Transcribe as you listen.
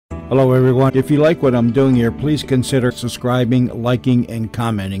Hello, everyone. If you like what I'm doing here, please consider subscribing, liking, and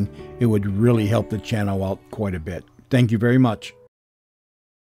commenting. It would really help the channel out quite a bit. Thank you very much.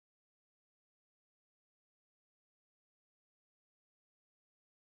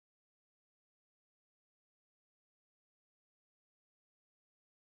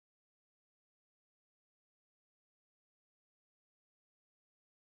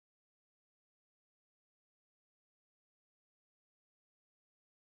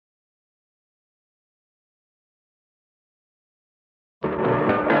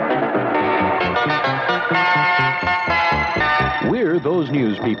 We're those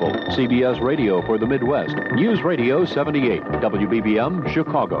news people. CBS Radio for the Midwest. News Radio 78, WBBM,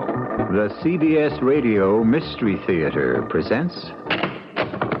 Chicago. The CBS Radio Mystery Theater presents...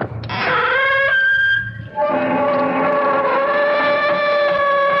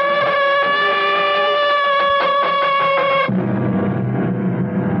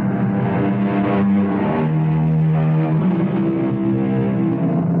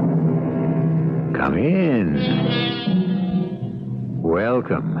 Come in.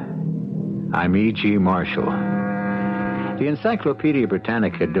 Welcome. I'm E.G. Marshall. The Encyclopedia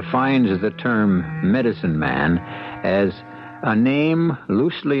Britannica defines the term medicine man as a name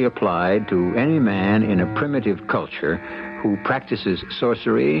loosely applied to any man in a primitive culture who practices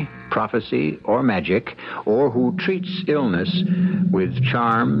sorcery, prophecy, or magic, or who treats illness with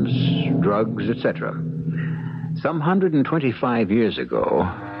charms, drugs, etc. Some 125 years ago,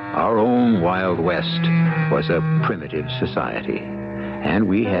 our own Wild West was a primitive society, and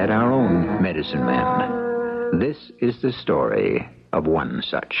we had our own medicine men. This is the story of one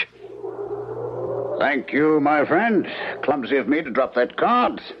such. Thank you, my friend. Clumsy of me to drop that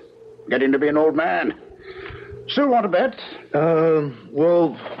card. Getting to be an old man. Still want to bet?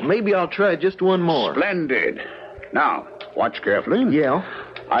 Well, maybe I'll try just one more. Splendid. Now, watch carefully. Yeah?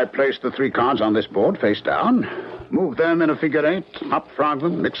 I place the 3 cards on this board face down. Move them in a figure 8, hop frog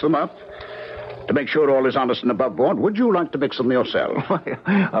them, mix them up. To make sure all is honest and above board, would you like to mix them yourself?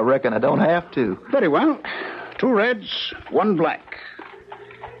 I reckon I don't have to. Very well. 2 reds, 1 black.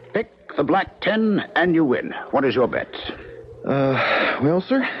 Pick the black 10 and you win. What is your bet? Well,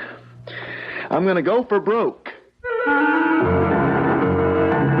 sir, I'm going to go for broke.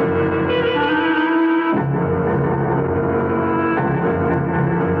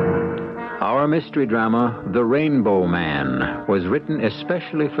 Our mystery drama, The Rainbow Man, was written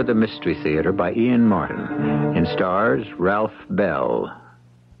especially for the Mystery Theater by Ian Martin and stars Ralph Bell.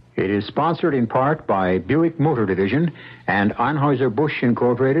 It is sponsored in part by Buick Motor Division and Anheuser-Busch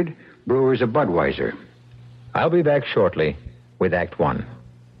Incorporated, brewers of Budweiser. I'll be back shortly with Act 1.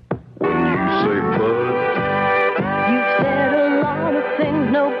 When you say Bud, you've said a lot of things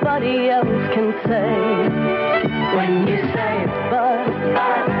nobody else can say. When you say Bud,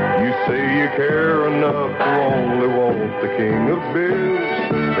 you say you care enough to only want the king of beers.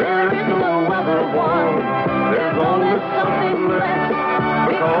 There is no other one. There's only something left.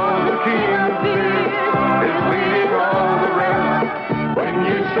 Because the king of beers is leading all the rest. When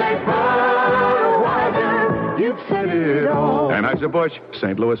you say Budweiser, you've said it all. Anheuser-Busch,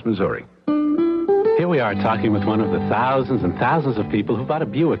 St. Louis, Missouri. Here we are talking with one of the thousands and thousands of people who bought a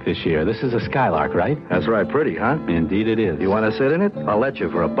Buick this year. This is a Skylark, right? That's right, pretty, huh? Indeed it is. You want to sit in it? I'll let you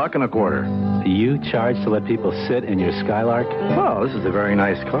for $1.25. You charge to let people sit in your Skylark? Oh, this is a very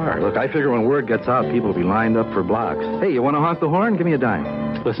nice car. Look, I figure when word gets out, people will be lined up for blocks. Hey, you want to honk the horn? Give me a dime.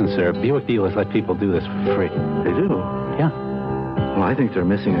 Listen, sir, Buick dealers let people do this for free. They do? Yeah. Well, I think they're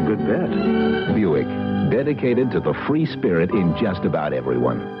missing a good bet. Buick, dedicated to the free spirit in just about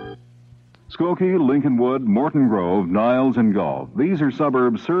everyone. Skokie, Lincolnwood, Morton Grove, Niles, and Gulf. These are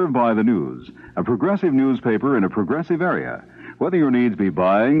suburbs served by the News, a progressive newspaper in a progressive area. Whether your needs be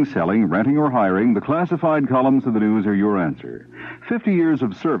buying, selling, renting, or hiring, the classified columns of the News are your answer. 50 years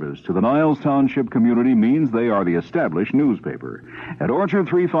of service to the Niles Township community means they are the established newspaper. At Orchard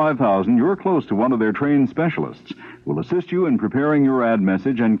 35000, you're close to one of their trained specialists who will assist you in preparing your ad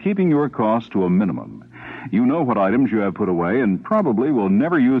message and keeping your costs to a minimum. You know what items you have put away and probably will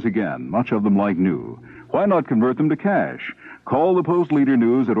never use again, much of them like new. Why not convert them to cash? Call the Post Leader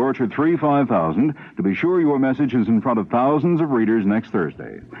News at Orchard 35000 to be sure your message is in front of thousands of readers next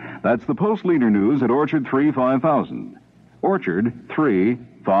Thursday. That's the Post Leader News at Orchard 35000. Orchard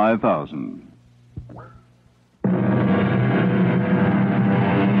 35000.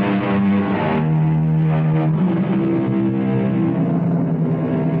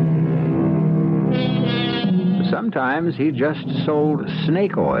 Sometimes he just sold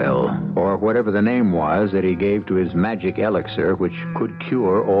snake oil, or whatever the name was that he gave to his magic elixir, which could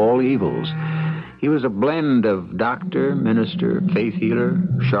cure all evils. He was a blend of doctor, minister, faith healer,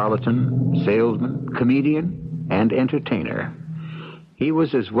 charlatan, salesman, comedian, and entertainer. He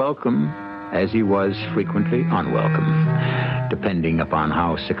was as welcome as he was frequently unwelcome, depending upon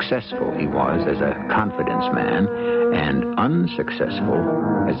how successful he was as a confidence man and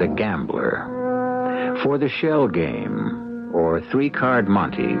unsuccessful as a gambler. For the shell game, or three-card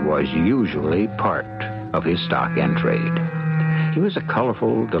Monte, was usually part of his stock and trade. He was a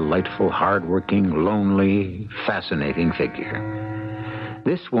colorful, delightful, hard-working, lonely, fascinating figure.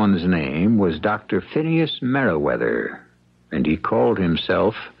 This one's name was Dr. Phineas Merriweather, and he called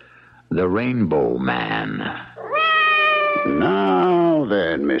himself the Rainbow Man. Now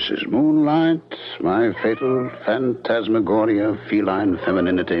then, Mrs. Moonlight, my fatal phantasmagoria of feline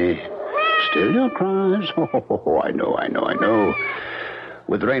femininity. Still your cries? Oh, I know.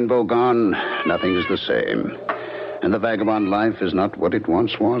 With Rainbow gone, nothing is the same. And the vagabond life is not what it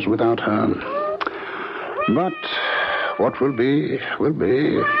once was without her. But what will be, will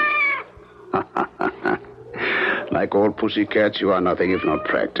be. Like all pussycats, you are nothing if not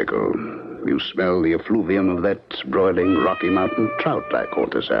practical. You smell the effluvium of that broiling Rocky Mountain trout I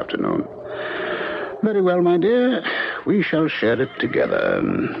caught this afternoon. Very well, my dear. We shall share it together.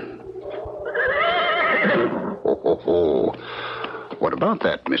 What about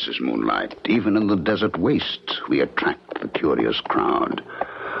that, Mrs. Moonlight? Even in the desert waste, we attract the curious crowd.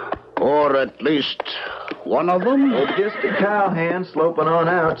 Or at least one of them? Oh, just a cowhand sloping on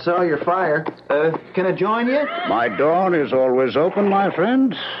out. Saw your fire. Can I join you? My door is always open, my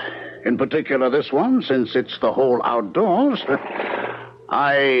friend. In particular, this one, since it's the whole outdoors.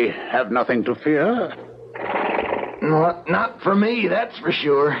 I have nothing to fear. Not for me, that's for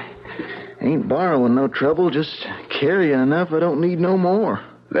sure. Ain't borrowing no trouble, just carrying enough I don't need no more.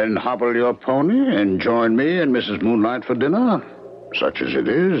 Then hobble your pony and join me and Mrs. Moonlight for dinner, such as it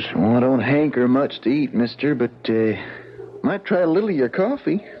is. Well, I don't hanker much to eat, mister, but might try a little of your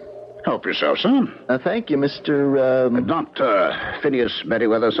coffee. Help yourself, sir. Thank you, Mr. Dr. Phineas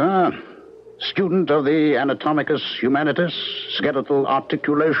Merriweather, sir. Student of the Anatomicus Humanitas, skeletal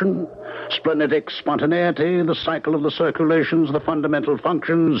articulation, splenitic spontaneity, the cycle of the circulations, the fundamental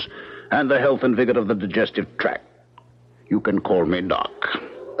functions, and the health and vigor of the digestive tract. You can call me Doc.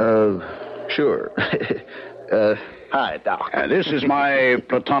 Sure. Hi, Doc. This is my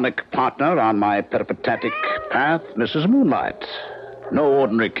platonic partner on my peripatetic path, Mrs. Moonlight. No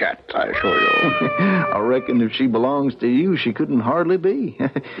ordinary cat, I assure you. I reckon if she belongs to you, she couldn't hardly be.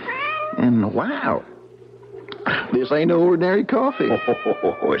 And wow, this ain't no ordinary coffee.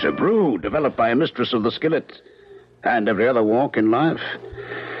 It's a brew developed by a mistress of the skillet and every other walk in life.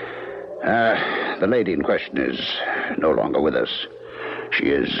 The lady in question is no longer with us.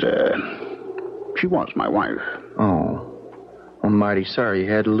 She was my wife. Oh, I'm mighty sorry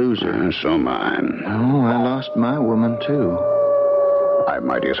you had to lose her. So am I. Oh, I lost my woman, too. I'm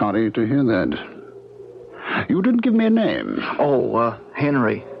mighty sorry to hear that. You didn't give me a name. Oh,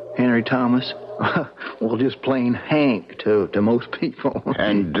 Henry Thomas. Well, just plain Hank to most people.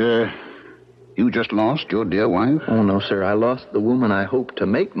 And, you just lost your dear wife? Oh, no, sir. I lost the woman I hoped to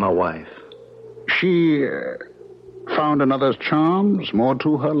make my wife. She found another's charms more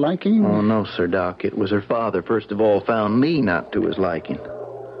to her liking? Oh, no, sir, Doc. It was her father, first of all, found me not to his liking.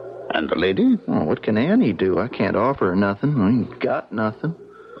 And the lady? Oh, what can Annie do? I can't offer her nothing. I ain't got nothing.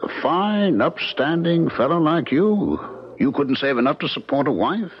 A fine, upstanding fellow like you. You couldn't save enough to support a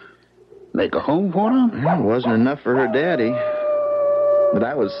wife? Make a home for her? It wasn't enough for her daddy. But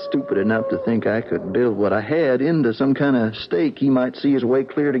I was stupid enough to think I could build what I had into some kind of stake he might see his way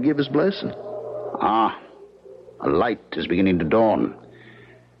clear to give his blessing. Ah, a light is beginning to dawn.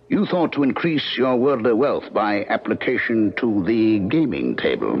 You thought to increase your worldly wealth by application to the gaming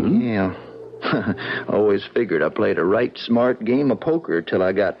table. Yeah. Always figured I played a right smart game of poker till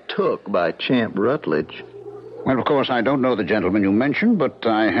I got took by Champ Rutledge. Well, of course, I don't know the gentleman you mentioned, but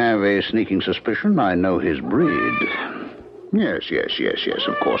I have a sneaking suspicion I know his breed. Yes,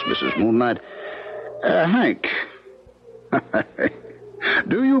 of course, Mrs. Moonlight. Hank,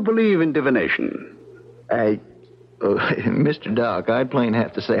 do you believe in divination? Mr. Doc, I'd plain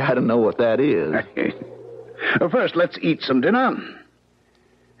have to say I don't know what that is. First, let's eat some dinner.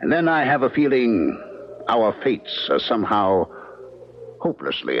 And then I have a feeling our fates are somehow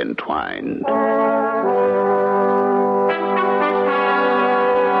hopelessly entwined.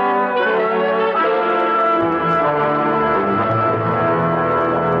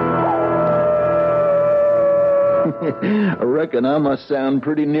 I reckon I must sound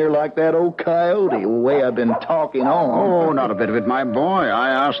pretty near like that old coyote, the way I've been talking on. Oh, not a bit of it, my boy. I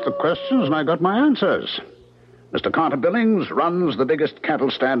asked the questions and I got my answers. Mr. Carter Billings runs the biggest cattle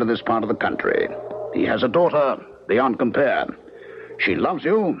stand in this part of the country. He has a daughter beyond compare. She loves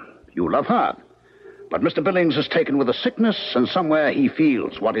you, you love her. But Mr. Billings is taken with a sickness, and somewhere he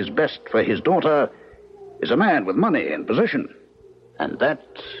feels what is best for his daughter is a man with money and position. And that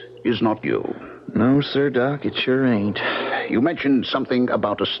is not you. No, sir, Doc, it sure ain't. You mentioned something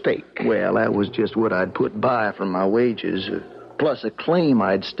about a stake. Well, that was just what I'd put by from my wages, plus a claim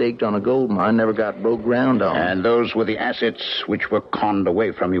I'd staked on a gold mine never got broke ground on. And those were the assets which were conned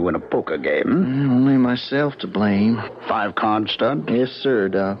away from you in a poker game. Only myself to blame. 5-card stud? Yes, sir,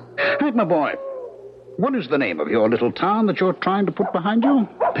 Doc. Hank, my boy, what is the name of your little town that you're trying to put behind you?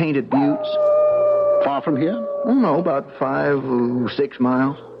 Painted Buttes. Far from here? Oh, no, about 5 or 6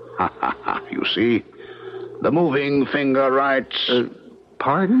 miles. Ha, ha, ha. You see, the moving finger writes...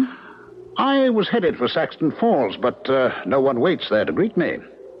 Pardon? I was headed for Saxton Falls, but no one waits there to greet me.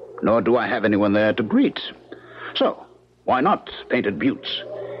 Nor do I have anyone there to greet. So, why not Painted Buttes?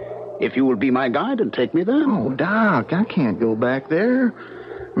 If you will be my guide and take me there. Oh, Doc, I can't go back there.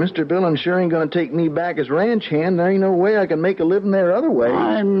 Mr. Billings sure ain't going to take me back as ranch hand. There ain't no way I can make a living there other way.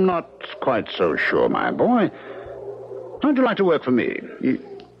 I'm not quite so sure, my boy. How'd you like to work for me?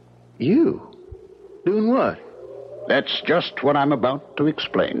 You? Doing what? That's just what I'm about to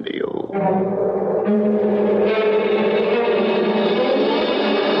explain to you.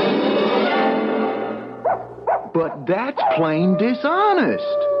 But that's plain dishonest.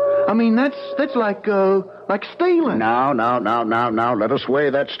 I mean, that's like stealing. Now, let us weigh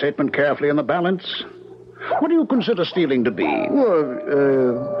that statement carefully in the balance. What do you consider stealing to be?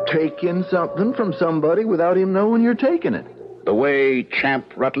 Well, taking something from somebody without him knowing you're taking it. The way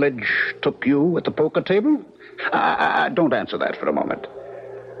Champ Rutledge took you at the poker table? Don't answer that for a moment.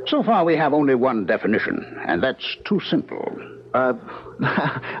 So far, we have only one definition, and that's too simple.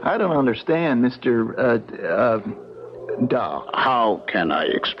 I don't understand, Mr. Doc. How can I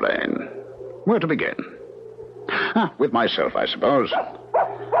explain? Where to begin? With myself, I suppose.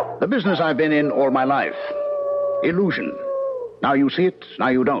 The business I've been in all my life. Illusion. Now you see it, now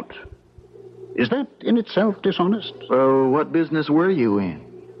you don't. Is that in itself dishonest? What business were you in?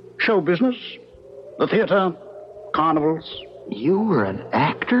 Show business. The theater. Carnivals. You were an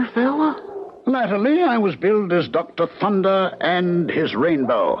actor, fella? Latterly, I was billed as Dr. Thunder and his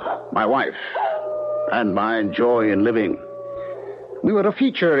Rainbow, my wife, and my joy in living. We were a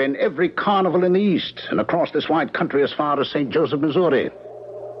feature in every carnival in the East and across this wide country as far as St. Joseph, Missouri.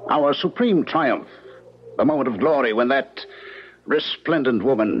 Our supreme triumph, the moment of glory when that resplendent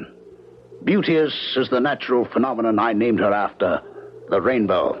woman, beauteous as the natural phenomenon I named her after, the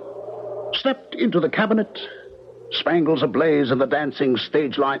Rainbow, stepped into the cabinet, spangles ablaze in the dancing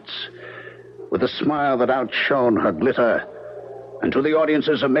stage lights, with a smile that outshone her glitter, and to the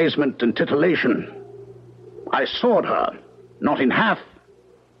audience's amazement and titillation, I sawed her, not in half,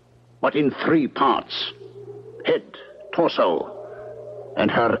 but in 3 parts: head, torso, and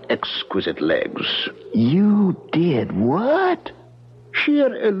her exquisite legs. You did what?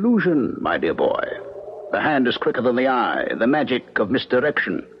 Sheer illusion, my dear boy. The hand is quicker than the eye, the magic of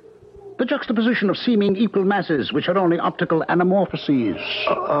misdirection. The juxtaposition of seeming equal masses, which are only optical anamorphoses.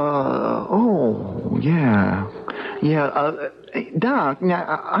 Yeah. Doc,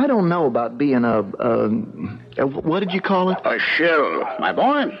 now, I don't know about being what did you call it? A shill, my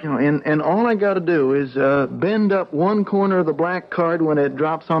boy. You know, and all I got to do is bend up one corner of the black card when it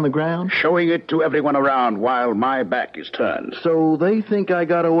drops on the ground. Showing it to everyone around while my back is turned. So they think I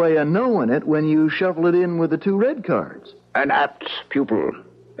got a way of knowing it when you shuffle it in with the 2 red cards. An apt pupil.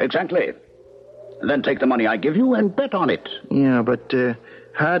 Exactly. And then take the money I give you and bet on it. Yeah, but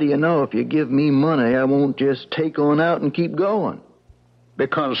how do you know if you give me money I won't just take on out and keep going?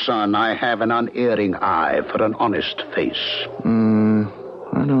 Because, son, I have an unerring eye for an honest face.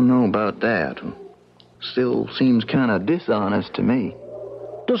 I don't know about that. Still seems kind of dishonest to me.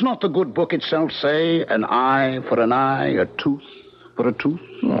 Does not the good book itself say an eye for an eye, a tooth for a tooth?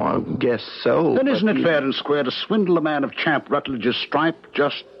 Well, I guess so. Then isn't it fair and square to swindle a man of Champ Rutledge's stripe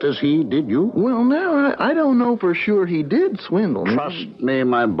just as he did you? Well, now, I don't know for sure he did swindle me. Trust me,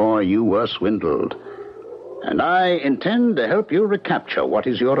 my boy, you were swindled. And I intend to help you recapture what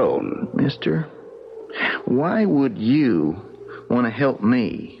is your own. Mister, why would you want to help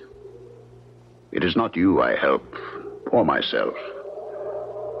me? It is not you I help, or myself,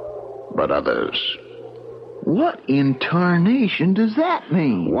 but others. What in tarnation does that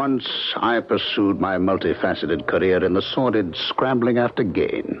mean? Once I pursued my multifaceted career in the sordid scrambling after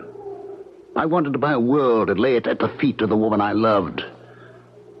gain. I wanted to buy a world and lay it at the feet of the woman I loved.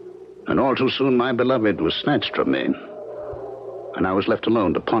 And all too soon my beloved was snatched from me, and I was left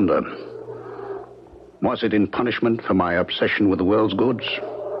alone to ponder. Was it in punishment for my obsession with the world's goods?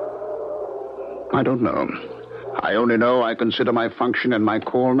 I don't know. I only know I consider my function and my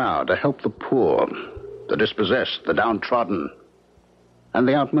call now to help the poor, the dispossessed, the downtrodden, and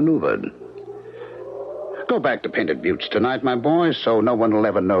the outmaneuvered. Go back to Painted Buttes tonight, my boy, so no one will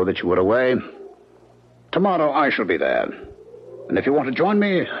ever know that you were away. Tomorrow I shall be there. And if you want to join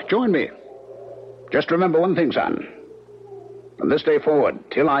me, join me. Just remember one thing, son. From this day forward,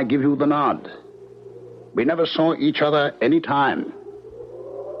 till I give you the nod, we never saw each other any time,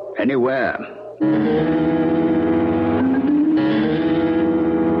 anywhere.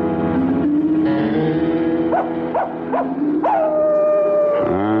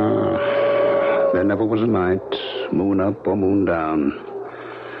 There never was a night, moon up or moon down,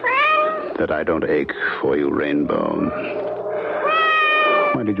 that I don't ache for you, Rainbow.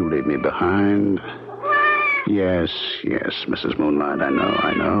 Why did you leave me behind? Yes, Mrs. Moonlight, I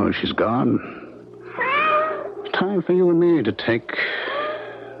know. She's gone. Time for you and me to take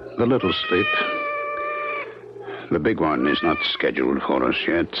the little sleep. The big one is not scheduled for us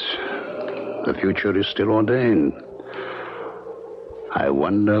yet. The future is still ordained. I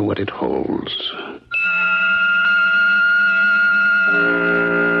wonder what it holds.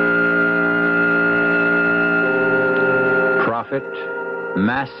 Prophet,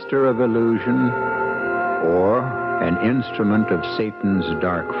 master of illusion, or an instrument of Satan's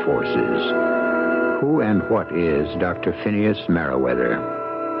dark forces. Who and what is Dr. Phineas Merriweather?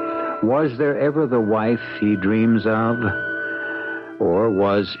 Was there ever the wife he dreams of? Or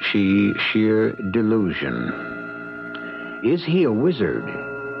was she sheer delusion? Is he a wizard,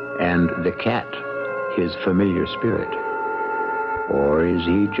 and the cat his familiar spirit? Or is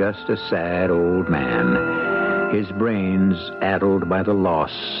he just a sad old man, his brains addled by the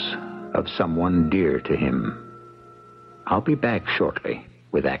loss of someone dear to him? I'll be back shortly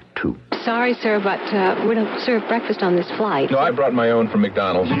with Act 2. Sorry, sir, but we don't serve breakfast on this flight. No, I brought my own from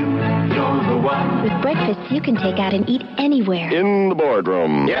McDonald's. With breakfast, you can take out and eat anywhere. In the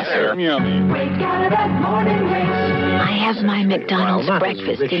boardroom. Yes, sir. Yummy. I have my McDonald's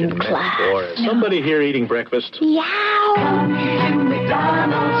breakfast in class. Somebody here eating breakfast? Yow! Come to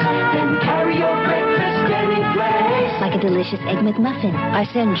McDonald's and carry your breakfast any place. Like a delicious Egg McMuffin. I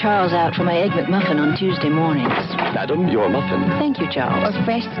send Charles out for my Egg McMuffin on Tuesday mornings. Madam, your muffin. Thank you, Charles. Or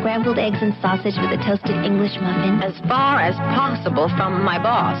fresh scrambled eggs and sausage with a toasted English muffin. As far as possible from my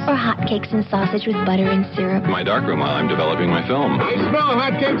boss. Or hotcakes and sausage with butter and syrup. My darkroom while I'm developing my film. I smell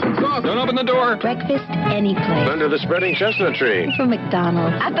hotcakes and sausage. Don't open the door. Breakfast any place. Under the spreading chestnut tree. From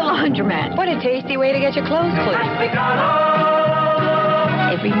McDonald's. At the laundromat. What a tasty way to get your clothes clean.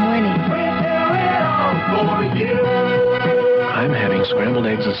 Every morning. I'm having scrambled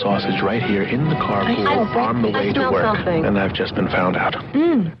eggs and sausage right here in the carpool on the way to work. Something. And I've just been found out.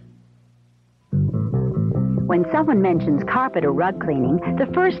 When someone mentions carpet or rug cleaning, the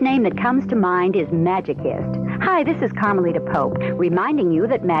first name that comes to mind is Magicist. Hi, this is Carmelita Pope, reminding you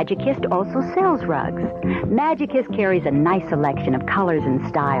that Magicist also sells rugs. Magicist carries a nice selection of colors and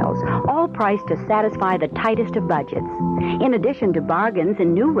styles, all priced to satisfy the tightest of budgets. In addition to bargains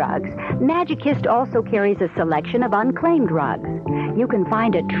and new rugs, Magicist also carries a selection of unclaimed rugs. You can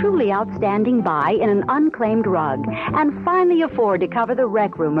find a truly outstanding buy in an unclaimed rug and finally afford to cover the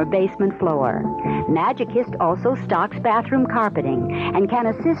rec room or basement floor. Magicist also stocks bathroom carpeting and can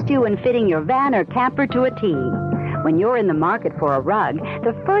assist you in fitting your van or camper to a T. When you're in the market for a rug,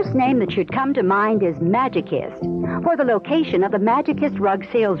 the first name that should come to mind is Magicist. For the location of the Magicist rug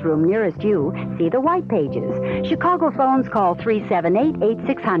sales room nearest you, see the white pages. Chicago phones call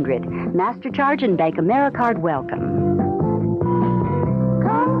 378-8600. Master Charge and Bank AmeriCard welcome.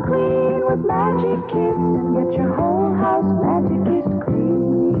 Come clean with Magicist and get your whole house Magicist clean.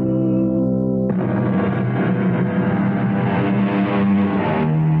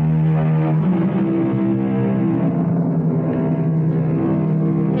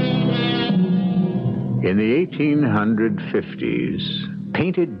 In the 1850s,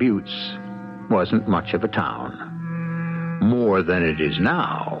 Painted Buttes wasn't much of a town. More than it is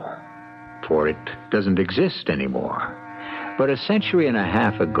now, for it doesn't exist anymore. But a century and a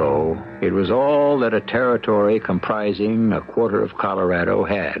half ago, it was all that a territory comprising a quarter of Colorado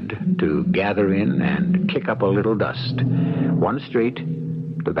had to gather in and kick up a little dust. One street,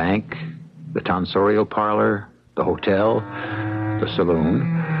 the bank, the tonsorial parlor, the hotel, the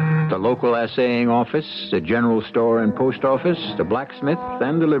saloon, the local assaying office, the general store and post office, the blacksmith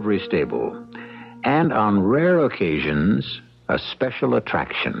and the livery stable. And on rare occasions, a special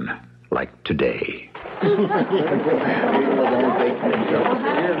attraction like today.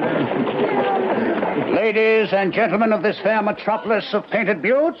 Ladies and gentlemen of this fair metropolis of painted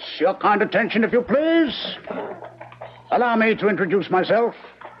buttes, your kind attention, if you please. Allow me to introduce myself.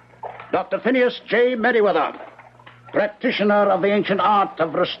 Dr. Phineas J. Merriweather, practitioner of the ancient art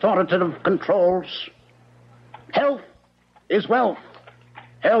of restorative controls. Health is wealth.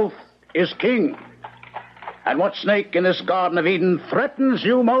 Health is king. And what snake in this Garden of Eden threatens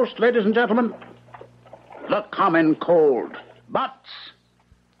you most, ladies and gentlemen? The common cold. But,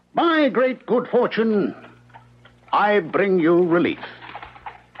 by great good fortune, I bring you relief.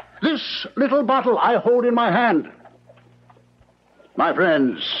 This little bottle I hold in my hand. My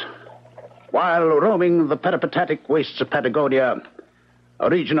friends, while roaming the peripatetic wastes of Patagonia, a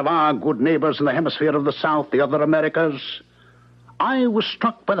region of our good neighbors in the hemisphere of the South, the other Americas, I was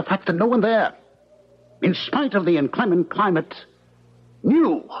struck by the fact that no one there, in spite of the inclement climate,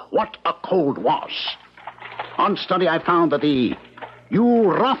 knew what a cold was. On study, I found that the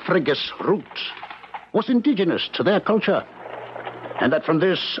Europhragis root was indigenous to their culture, and that from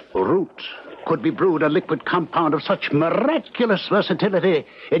this root could be brewed a liquid compound of such miraculous versatility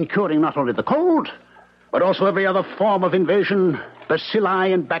in curing not only the cold, but also every other form of invasion,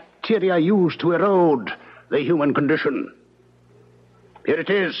 bacilli and bacteria used to erode the human condition. Here it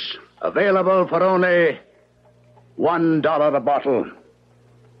is, available for only $1 a bottle.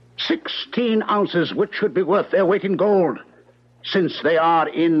 16 ounces, which should be worth their weight in gold, since they are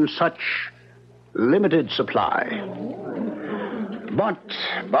in such limited supply.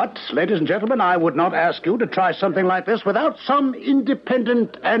 But, ladies and gentlemen, I would not ask you to try something like this without some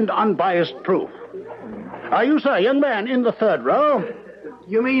independent and unbiased proof. Are you, sir, young man, in the third row?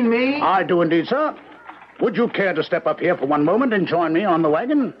 You mean me? I do indeed, sir. Would you care to step up here for one moment and join me on the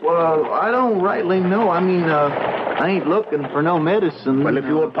wagon? Well, I don't rightly know. I ain't looking for no medicine. Well, if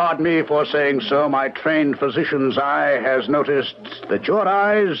you will pardon me for saying so, my trained physician's eye has noticed that your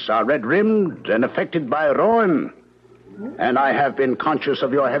eyes are red-rimmed and affected by rheum. And I have been conscious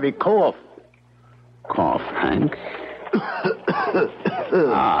of your heavy cough. Cough, Hank.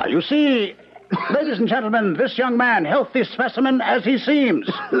 You see, ladies and gentlemen, this young man, healthy specimen as he seems,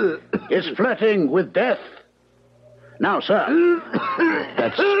 is flirting with death. Now, sir.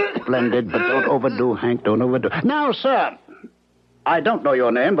 That's splendid, but don't overdo, Hank, don't overdo. Now, sir, I don't know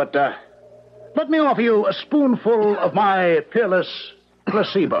your name, but let me offer you a spoonful of my peerless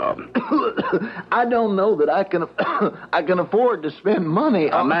placebo. I don't know that I can afford to spend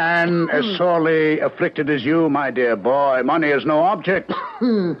money on... A man as sorely afflicted as you, my dear boy, money is no object.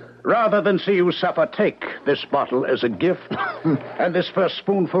 Rather than see you suffer, take this bottle as a gift and this first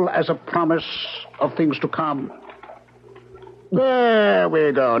spoonful as a promise of things to come. There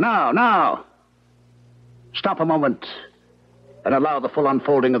we go. Now. Stop a moment and allow the full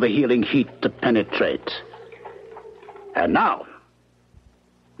unfolding of the healing heat to penetrate. And now,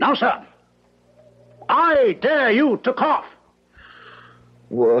 sir, I dare you to cough.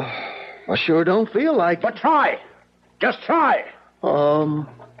 Well, I sure don't feel like it. But try. Just try.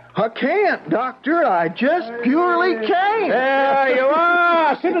 I can't, Doctor. I just purely can't. There you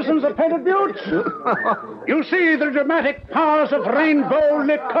are, citizens of Painted Buttes. You see the dramatic powers of rainbow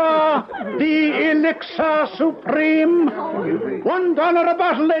liquor, the elixir supreme. $1 a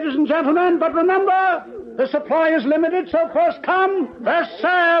bottle, ladies and gentlemen. But remember, the supply is limited, so first come, first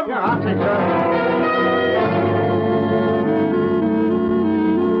serve. Yeah, I'll take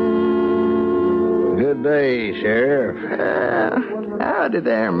Good day, Sheriff. Howdy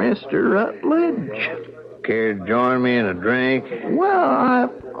there, Mr. Rutledge. Care to join me in a drink? Well, I'm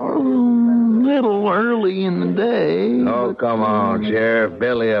a little early in the day. Oh, come on, Sheriff.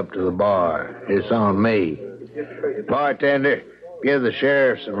 Belly up to the bar. It's on me. Bartender, give the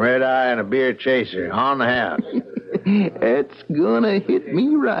sheriff some red eye and a beer chaser. On the house. It's gonna hit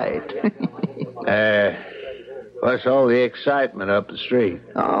me right. What's all the excitement up the street?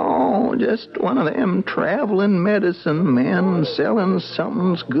 Oh, just one of them traveling medicine men selling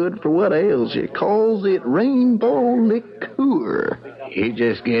something's good for what ails you. Calls it rainbow liqueur. He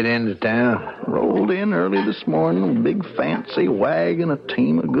just get into town? Rolled in early this morning, big fancy wagon, a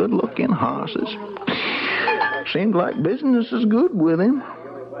team of good-looking horses. Seemed like business is good with him.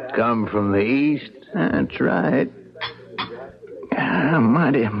 Come from the east? That's right. I'm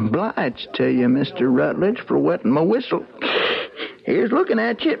mighty obliged to you, Mr. Rutledge, for wetting my whistle. Here's looking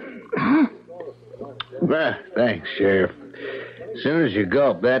at you. Well, thanks, Sheriff. As soon as you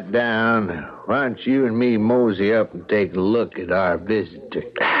gulp that down, why don't you and me mosey up and take a look at our visitor?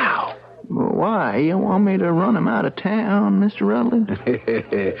 Ow! Why? You want me to run him out of town, Mr. Rutledge?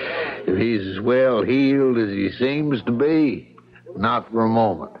 If he's as well healed as he seems to be, not for a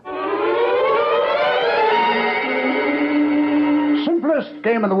moment. Simplest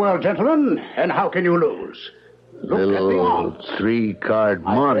best game in the world, gentlemen, and how can you lose? Look at the Little odds. 3-card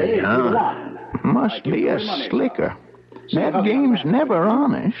money, huh? Must be a slicker. That game's never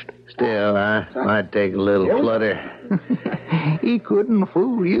honest. Still, I might take a little flutter. He couldn't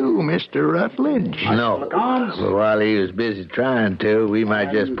fool you, Mr. Rutledge. No. But while he was busy trying to, we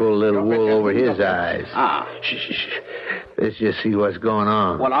might just pull a little wool over his eyes. Shh. Let's just see what's going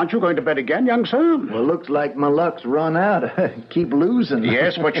on. Well, aren't you going to bet again, young sir? Well, looks like my luck's run out. Keep losing.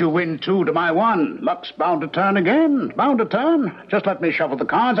 Yes, but you win 2 to my 1. Luck's bound to turn again. Bound to turn. Just let me shuffle the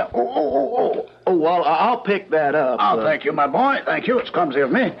cards. Oh, well, I'll pick that up. Thank you, my boy. Thank you. It's clumsy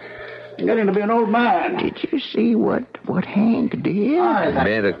of me. I'm getting to be an old man. Did you see what Hank did?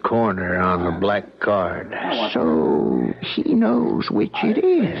 Bet a corner on the black card. So he knows which it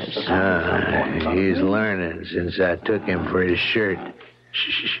is. He's learning since I took him for his shirt.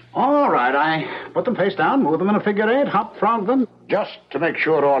 Shh. All right, I put them face down, move them in a figure 8, hop, frog them, just to make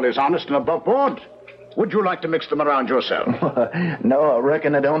sure all is honest and above board. Would you like to mix them around yourself? No, I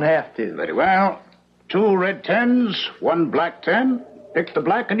reckon I don't have to. Very well. 2 red 10s, 1 black 10. Pick the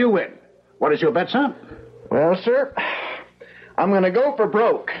black and you win. What is your bet, sir? Well, sir, I'm going to go for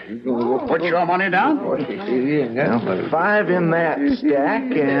broke. Put your money down? 5 in that stack,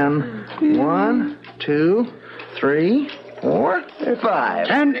 and 1, 2, 3, 4, 5.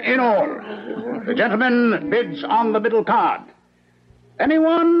 10 in all. The gentleman bids on the middle card.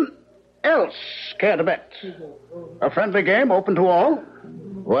 Anyone else care to bet? A friendly game open to all.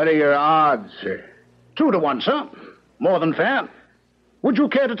 What are your odds, sir? 2 to 1, sir. More than fair. Would you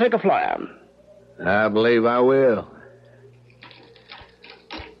care to take a flyer? I believe I will.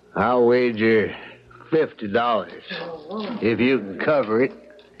 I'll wager $50 if you can cover it.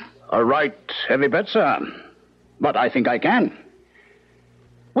 A right heavy bet, sir. But I think I can.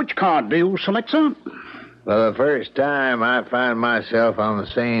 Which card do you select, sir? For the first time, I find myself on the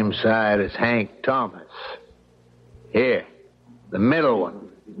same side as Hank Thomas. Here, the middle one.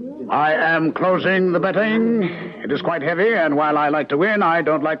 I am closing the betting. It is quite heavy, and while I like to win, I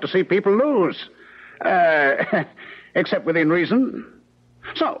don't like to see people lose. Except within reason.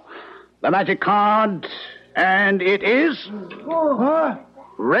 So, the magic card, and it is...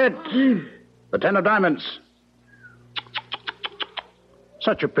 red. The 10 of diamonds.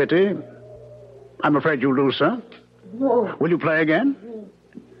 Such a pity. I'm afraid you lose, sir. Will you play again?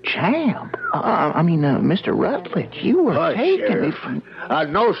 Champ. Mr. Rutledge, you were taking me from...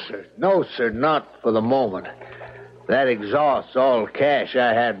 No, sir. No, sir, not for the moment. That exhausts all the cash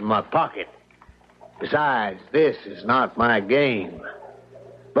I had in my pocket. Besides, this is not my game.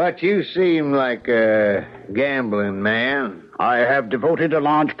 But you seem like a gambling man. I have devoted a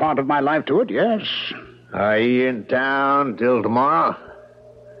large part of my life to it, yes. Are you in town till tomorrow?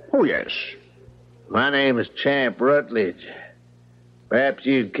 Oh, yes. My name is Champ Rutledge. Perhaps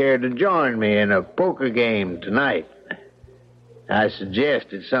you'd care to join me in a poker game tonight. I suggest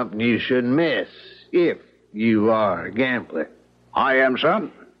it's something you shouldn't miss, if you are a gambler. I am, sir.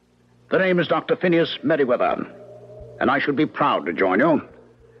 The name is Dr. Phineas Merriweather, and I should be proud to join you.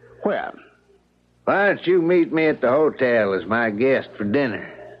 Where? Why don't you meet me at the hotel as my guest for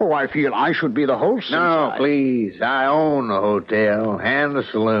dinner? Oh, I feel I should be the host. No, please. I own the hotel and the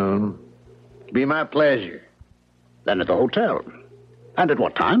saloon. It'd be my pleasure. Then at the hotel. And at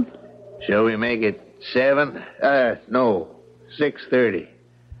what time? Shall we make it 7? No, 6:30.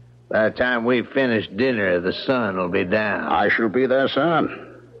 By the time we finish dinner, the sun will be down. I shall be there, sir.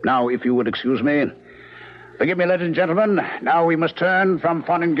 Now, if you would excuse me. Forgive me, ladies and gentlemen. Now we must turn from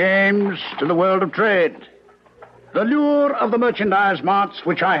fun and games to the world of trade. The lure of the merchandise marts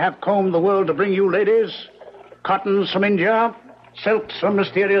which I have combed the world to bring you, ladies. Cottons from India, silks from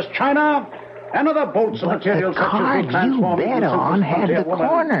mysterious China, and other bolts of material such as the card you bet on had the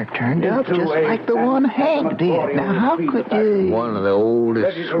corner turned up just like the one Hank did. Now, how could you... One of the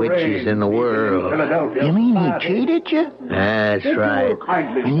oldest switches in the world. You mean he cheated you? That's right.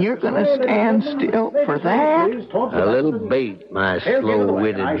 And you're going to stand still for that? A little bait, my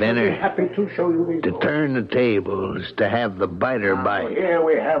slow-witted Benner. To turn the tables, to have the biter bite. Here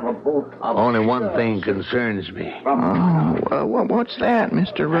we have a boat. Only one thing concerns me. What's that,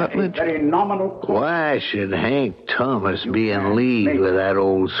 Mr. Rutledge? Very nominal. Why should Hank Thomas be in league with that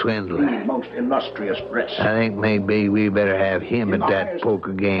old swindler? Most illustrious dress. I think maybe we better have him at that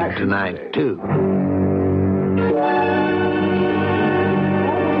poker game tonight, too.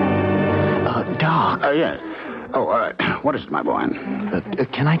 Doc. Yes. Oh, all right. What is it, my boy?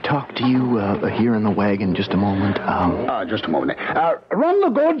 Can I talk to you here in the wagon just a moment? Just a moment. Run the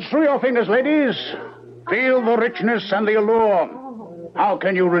goods through your fingers, ladies. Feel the richness and the allure. How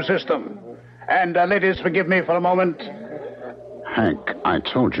can you resist them? And, ladies, forgive me for a moment. Hank, I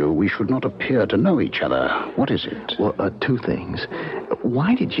told you we should not appear to know each other. What is it? Well, two things.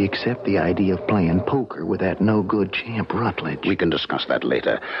 Why did you accept the idea of playing poker with that no-good champ Rutledge? We can discuss that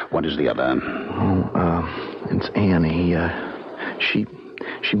later. What is the other? It's Annie.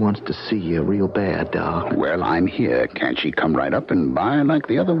 She wants to see you real bad, Doc. Well, I'm here. Can't she come right up and buy like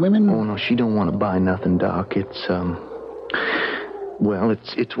the other women? Oh, no, she don't want to buy nothing, Doc. It's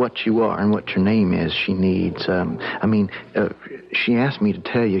what you are and what your name is she needs. She asked me to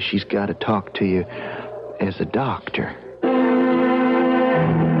tell you she's got to talk to you as a doctor.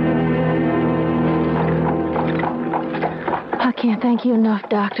 I can't thank you enough,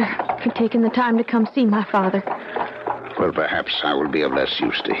 Doctor, for taking the time to come see my father. Well, perhaps I will be of less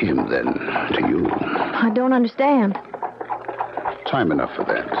use to him than to you. I don't understand. Time enough for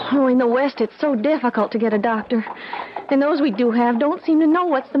that. Oh, in the West, it's so difficult to get a doctor. And those we do have don't seem to know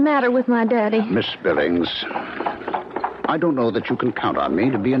what's the matter with my daddy. Miss Billings, I don't know that you can count on me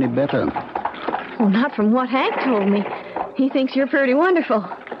to be any better. Well, not from what Hank told me. He thinks you're pretty wonderful.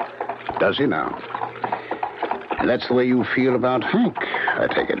 Does he now? And that's the way you feel about Hank, I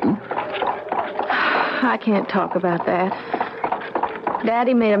take it, hmm? I can't talk about that.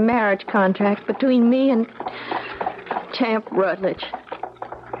 Daddy made a marriage contract between me and Champ Rutledge.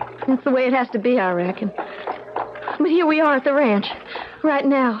 That's the way it has to be, I reckon. But here we are at the ranch. Right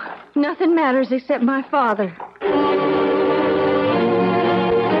now, nothing matters except my father.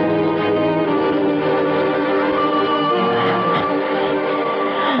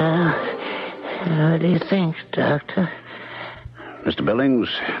 What do you think, Doctor? Mr. Billings,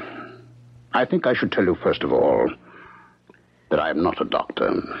 I think I should tell you, first of all, that I am not a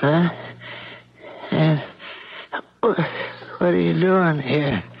doctor. Huh? What are you doing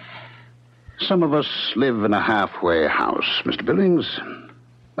here? Some of us live in a halfway house, Mr. Billings,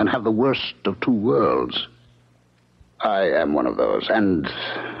 and have the worst of two worlds. I am one of those, and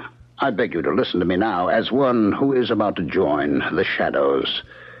I beg you to listen to me now as one who is about to join the shadows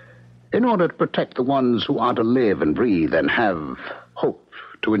in order to protect the ones who are to live and breathe and have hope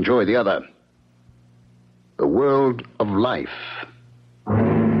to enjoy the other. The world of life.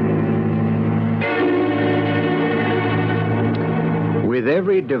 With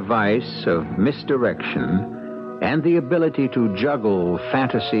every device of misdirection and the ability to juggle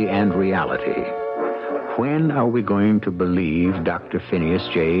fantasy and reality, when are we going to believe Dr. Phineas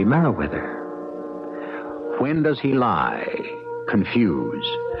J. Merriweather? When does he lie, confuse,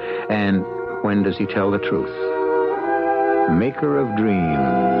 and when does he tell the truth? Maker of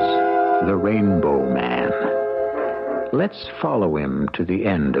dreams, the Rainbow Man. Let's follow him to the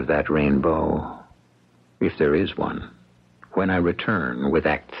end of that rainbow, if there is one, when I return with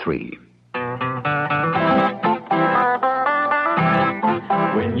Act 3.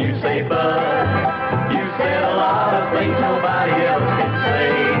 When you say bud, you said a lot of things nobody else can say.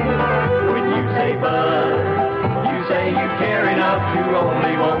 When you say bud, you say you care enough to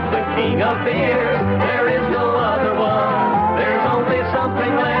only want the king of beer. There is no other one, there's only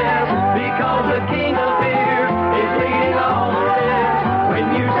something less, because the king of beer is leading all the rest. When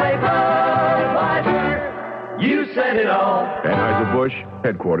you say Budweiser, you said it all. Anheuser-Busch,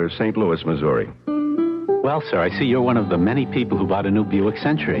 headquarters, St. Louis, Missouri. Well, sir, I see you're one of the many people who bought a new Buick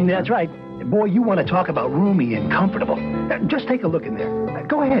Century. That's right. Boy, you want to talk about roomy and comfortable. Just take a look in there.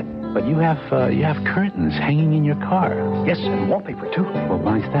 Go ahead. But you have curtains hanging in your car. Yes, and wallpaper, too. Well,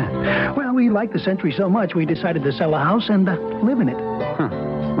 why's that? Well, we like the Century so much, we decided to sell a house and live in it. Huh.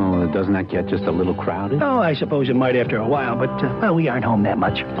 Well, doesn't that get just a little crowded? Oh, I suppose it might after a while, but, we aren't home that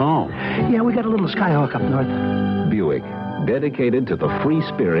much. Oh. Yeah, we got a little Skyhawk up north. Buick, dedicated to the free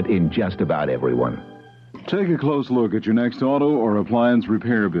spirit in just about everyone. Take a close look at your next auto or appliance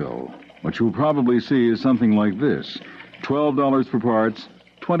repair bill. What you'll probably see is something like this: $12 for parts,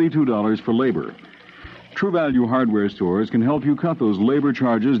 $22 for labor. True Value hardware stores can help you cut those labor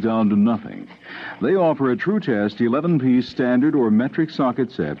charges down to nothing. They offer a True Test 11-piece standard or metric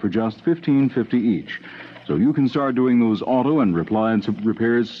socket set for just $15.50 each. So you can start doing those auto and appliance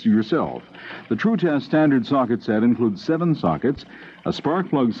repairs yourself. The True Test standard socket set includes 7 sockets, a spark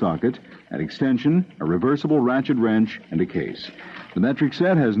plug socket, an extension, a reversible ratchet wrench, and a case. The metric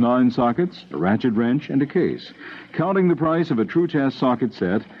set has 9 sockets, a ratchet wrench, and a case. Counting the price of a True Test socket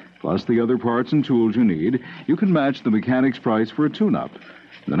set, plus the other parts and tools you need, you can match the mechanic's price for a tune-up.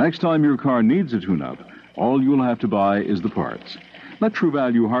 The next time your car needs a tune-up, all you'll have to buy is the parts. Let True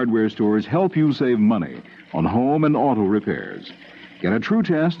Value hardware stores help you save money on home and auto repairs. Get a True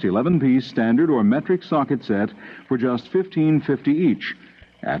Test 11-piece standard or metric socket set for just $15.50 each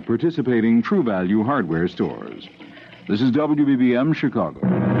at participating True Value hardware stores. This is WBBM Chicago.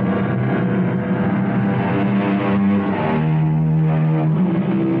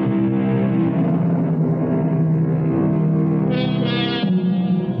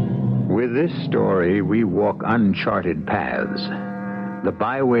 story, we walk uncharted paths, the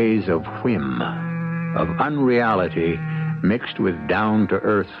byways of whim, of unreality mixed with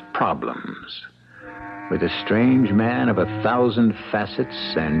down-to-earth problems, with a strange man of 1,000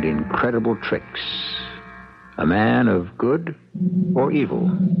 facets and incredible tricks, a man of good or evil,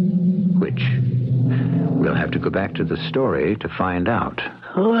 which we'll have to go back to the story to find out.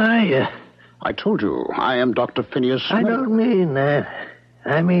 Who are you? I told you, I am Dr. Phineas. I don't mean that.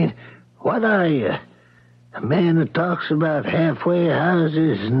 I mean, what are you? A man who talks about halfway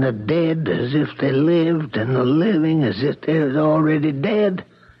houses and the dead as if they lived and the living as if they was already dead?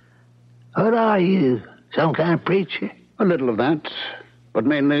 What are you? Some kind of preacher? A little of that, but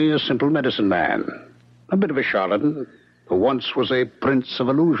mainly a simple medicine man. A bit of a charlatan who once was a prince of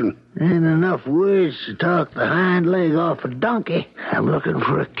illusion. And enough words to talk the hind leg off a donkey. I'm looking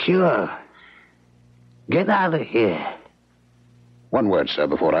for a cure. Get out of here. One word, sir,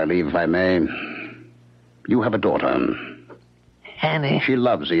 before I leave, if I may. You have a daughter. Annie. She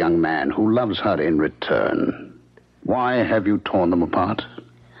loves a young man who loves her in return. Why have you torn them apart?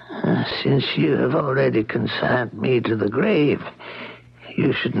 Since you have already consigned me to the grave,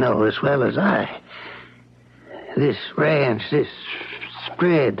 you should know as well as I. This ranch, this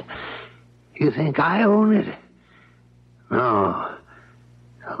spread, you think I own it? No.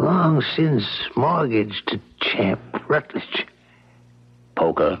 Long since mortgaged to Champ Rutledge.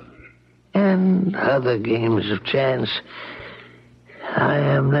 Poker? And other games of chance. I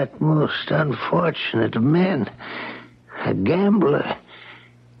am that most unfortunate of men. A gambler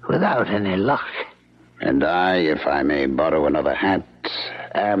without any luck. And I, if I may borrow another hat,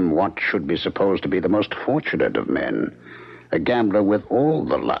 am what should be supposed to be the most fortunate of men. A gambler with all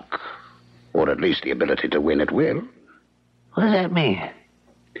the luck. Or at least the ability to win at will. What does that mean?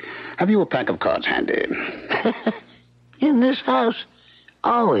 Have you a pack of cards handy? In this house?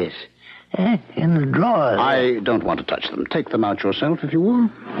 Always. In the drawers. I don't want to touch them. Take them out yourself, if you will.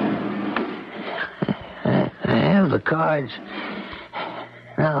 I have the cards.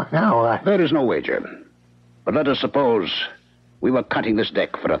 Now what? There is no wager. But let us suppose we were cutting this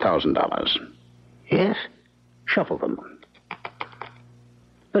deck for $1,000. Yes? Shuffle them.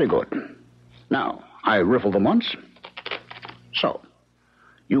 Very good. Now, I riffle them once. So,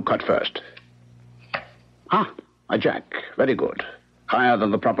 you cut first. A jack. Very good. Higher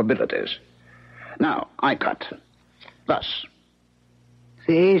than the probabilities. Now, I cut. Thus.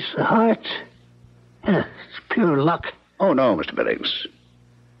 The ace of hearts? It's pure luck. Oh, no, Mr. Billings.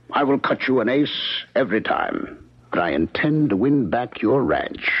 I will cut you an ace every time. But I intend to win back your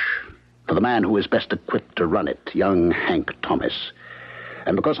ranch. For the man who is best equipped to run it, young Hank Thomas.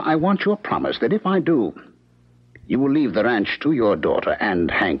 And because I want your promise that if I do, you will leave the ranch to your daughter and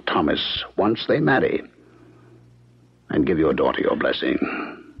Hank Thomas once they marry. And give your daughter your blessing.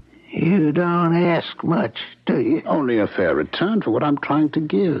 You don't ask much, do you? Only a fair return for what I'm trying to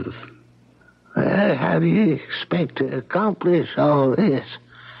give. Well, how do you expect to accomplish all this?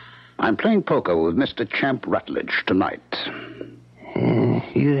 I'm playing poker with Mr. Champ Rutledge tonight.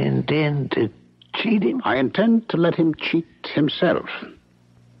 You intend to cheat him? I intend to let him cheat himself.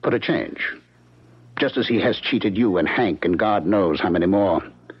 For a change. Just as he has cheated you and Hank and God knows how many more.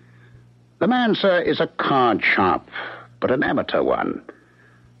 The man, sir, is a card sharp, but an amateur one.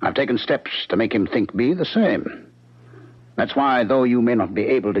 I've taken steps to make him think me the same. That's why, though you may not be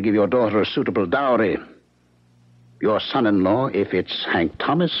able to give your daughter a suitable dowry, your son-in-law, if it's Hank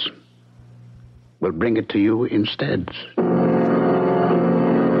Thomas, will bring it to you instead.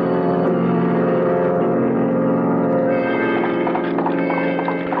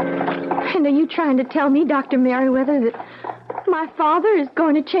 And are you trying to tell me, Dr. Merriweather, that my father is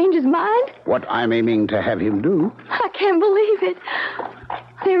going to change his mind? What I'm aiming to have him do. I can't believe it.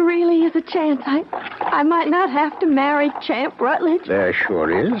 There really is a chance I might not have to marry Champ Rutledge. There sure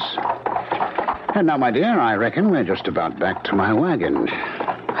is. And now, my dear, I reckon we're just about back to my wagon.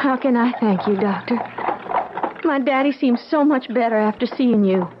 How can I thank you, Doctor? My daddy seems so much better after seeing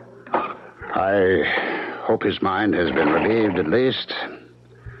you. I hope his mind has been relieved, at least.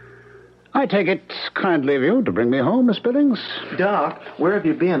 I take it kindly of you to bring me home, Miss Billings. Doc, where have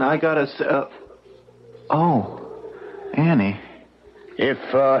you been? I got us... Oh, Annie. If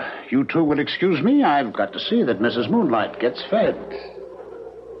you two will excuse me, I've got to see that Mrs. Moonlight gets fed.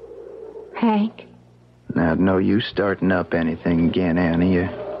 Hank? Now, no use starting up anything again, Annie.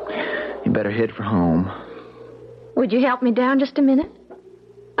 You better head for home. Would you help me down just a minute?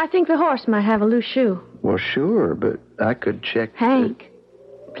 I think the horse might have a loose shoe. Well, sure, but I could check... Hank,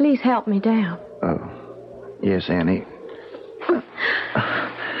 please help me down. Oh, yes, Annie.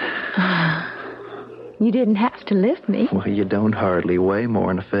 You didn't have to lift me. Well, you don't hardly weigh more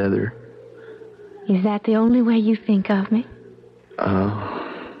than a feather. Is that the only way you think of me?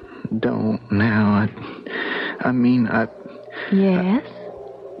 Don't now. I mean, Yes?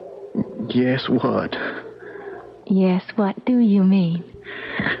 Yes, what? Yes, what do you mean?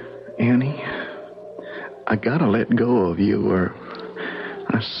 Annie, I gotta let go of you, or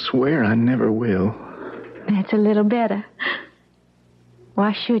I swear I never will. That's a little better.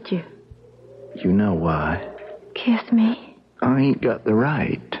 Why should you? You know why. Kiss me. I ain't got the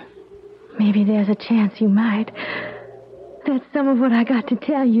right. Maybe there's a chance you might. That's some of what I got to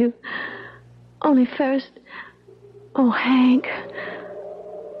tell you. Only first... Oh, Hank.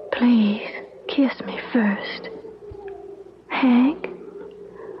 Please, kiss me first. Hank?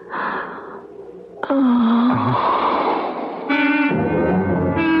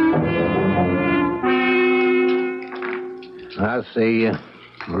 I'll see you.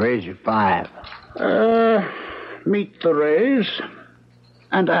 Raise your 5. Meet the raise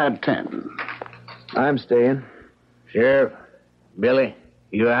and add 10. I'm staying. Sheriff, Billy,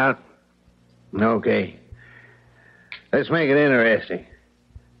 you out? Okay. Let's make it interesting.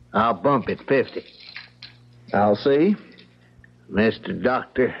 I'll bump it 50. I'll see. Mr.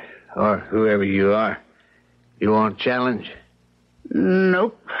 Doctor, or whoever you are, you want challenge?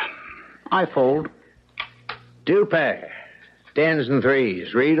 Nope. I fold. 2 pair. 10s and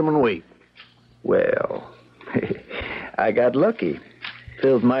 3s. Read 'em and weep. Well, I got lucky.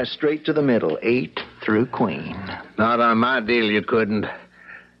 Filled my straight to the middle. 8 through queen. Not on my deal you couldn't.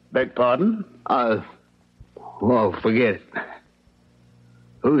 Beg pardon? Well, forget it.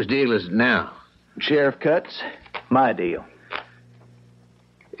 Whose deal is it now? Sheriff Cuts, my deal.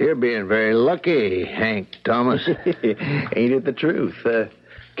 You're being very lucky, Hank Thomas. Ain't it the truth?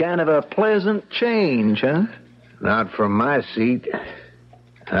 Kind of a pleasant change, huh? Not from my seat.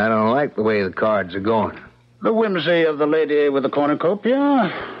 I don't like the way the cards are going. The whimsy of the lady with the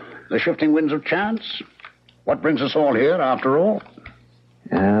cornucopia, the shifting winds of chance. What brings us all here, after all?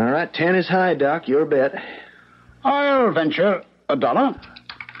 All right, 10 is high, Doc. Your bet. I'll venture $1.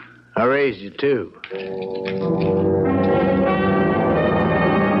 I raise you 2.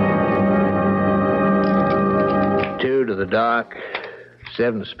 2 to the doc,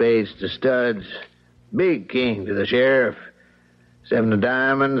 7 of spades to studs, big king to the sheriff, 7 of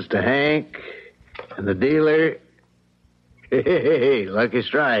diamonds to Hank, and the dealer, hey, lucky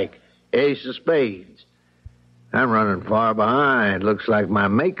strike, ace of spades. I'm running far behind. Looks like my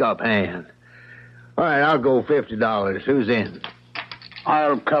makeup hand. All right, I'll go $50. Who's in?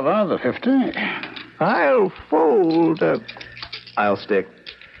 I'll cover the 50. I'll fold. I'll stick.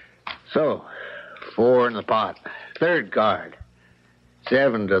 So, 4 in the pot. 3rd card.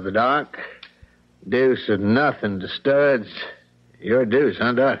 7 to the doc. Deuce of nothing to studs. Your deuce,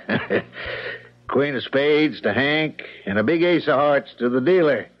 huh, Doc? Queen of spades to Hank, and a big ace of hearts to the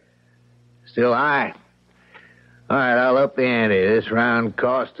dealer. Still high. All right, I'll up the ante. This round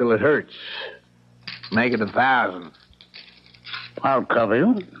costs till it hurts. Make it 1,000. I'll cover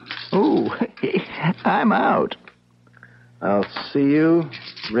you. Ooh, I'm out. I'll see you.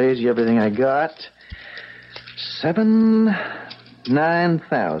 Raise you everything I got.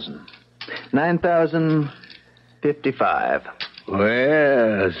 9,000. 9,055.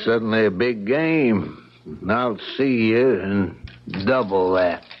 Well, suddenly a big game. I'll see you and double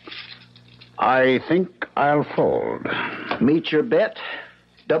that. I think I'll fold. Meet your bet.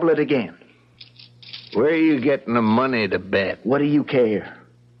 Double it again. Where are you getting the money to bet? What do you care?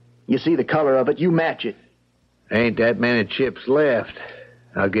 You see the color of it, you match it. Ain't that many chips left.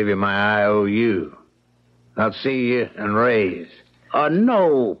 I'll give you my IOU. I'll see you and raise.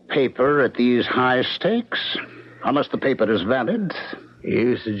 No paper at these high stakes, unless the paper is valid.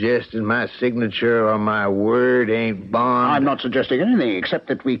 You suggesting my signature or my word ain't bond? I'm not suggesting anything except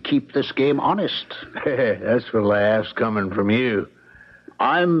that we keep this game honest. That's for laughs coming from you.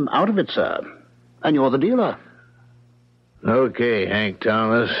 I'm out of it, sir. And you're the dealer. Okay, Hank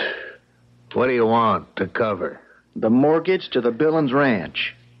Thomas. What do you want to cover? The mortgage to the Billings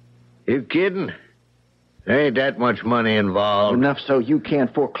Ranch. You kidding? There ain't that much money involved. Enough so you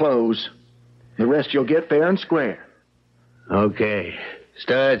can't foreclose. The rest you'll get fair and square. Okay.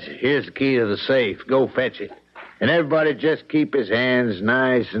 Studs, here's the key to the safe. Go fetch it. And everybody just keep his hands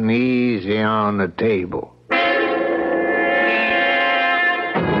nice and easy on the table.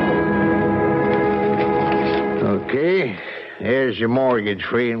 Okay, here's your mortgage,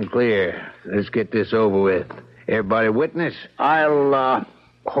 free and clear. Let's get this over with. Everybody witness? I'll,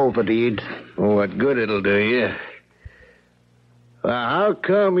 hold the deed. Well, what good it'll do you? Well, how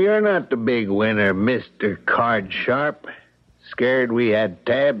come you're not the big winner, Mr. Card Sharp? Scared we had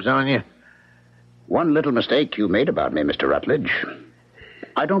tabs on you? One little mistake you made about me, Mr. Rutledge.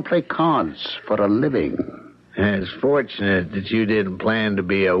 I don't play cards for a living. It's fortunate that you didn't plan to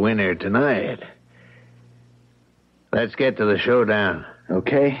be a winner tonight. Let's get to the showdown.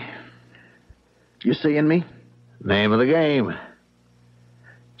 Okay. You seeing me? Name of the game.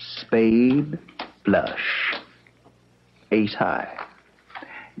 Spade flush. Ace high.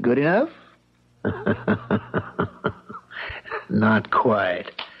 Good enough? Not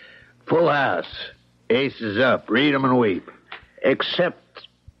quite. Full house. Aces up. Read 'em and weep. Except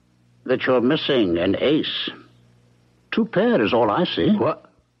that you're missing an ace. 2 pair is all I see. What?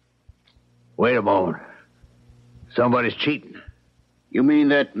 Wait a moment. Somebody's cheating. You mean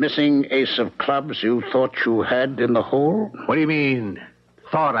that missing ace of clubs you thought you had in the hole? What do you mean,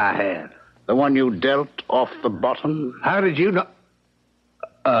 thought I had? The one you dealt off the bottom? How did you know?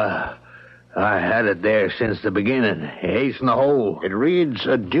 I had it there since the beginning. Ace in the hole. It reads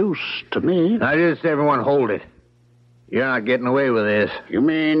a deuce to me. Now just everyone hold it. You're not getting away with this. You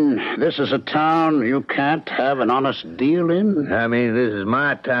mean this is a town you can't have an honest deal in? I mean, this is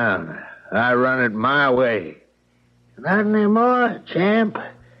my town. I run it my way. Not anymore, champ.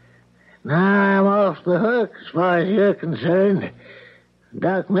 Now I'm off the hook as far as you're concerned.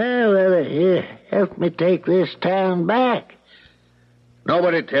 Doc Merriweather here helped me take this town back.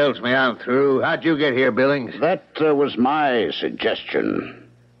 Nobody tells me I'm through. How'd you get here, Billings? That was my suggestion.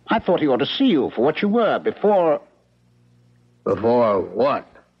 I thought he ought to see you for what you were before... Before what?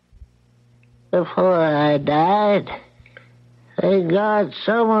 Before I died. Thank God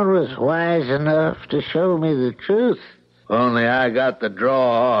someone was wise enough to show me the truth. Only I got the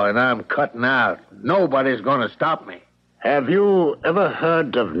draw and I'm cutting out. Nobody's going to stop me. Have you ever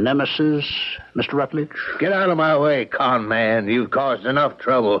heard of Nemesis, Mr. Rutledge? Get out of my way, con man. You've caused enough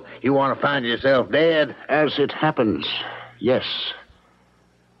trouble. You want to find yourself dead? As it happens, yes.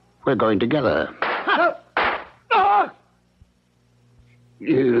 We're going together.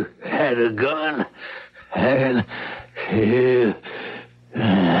 You had a gun, and you...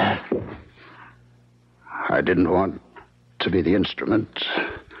 I didn't want to be the instrument,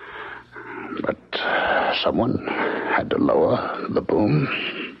 but someone had to lower the boom.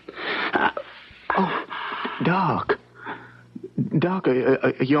 Doc. Doc,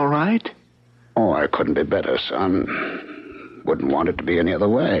 are you all right? Oh, I couldn't be better, son. Wouldn't want it to be any other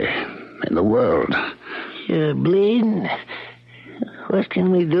way in the world. You're bleeding. What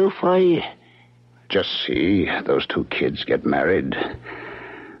can we do for you? Just see those 2 kids get married.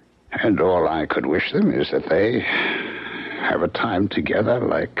 And all I could wish them is that they have a time together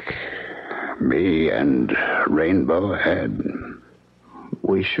like me and Rainbow had.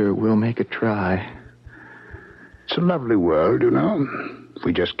 We sure will make a try. It's a lovely world, you know, if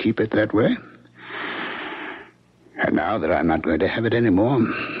we just keep it that way. And now that I'm not going to have it anymore,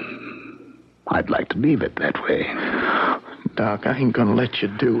 I'd like to leave it that way. Doc, I ain't gonna let you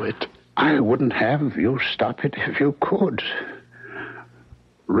do it. I wouldn't have you stop it if you could.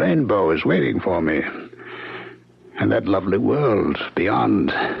 Rainbow is waiting for me. And that lovely world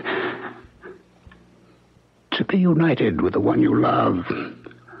beyond. To be united with the one you love.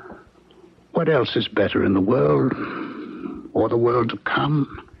 What else is better in the world? Or the world to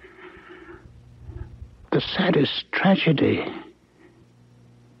come? The saddest tragedy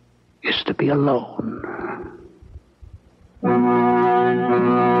is to be alone.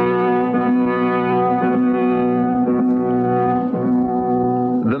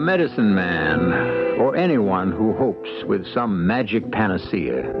 The medicine man, or anyone who hopes with some magic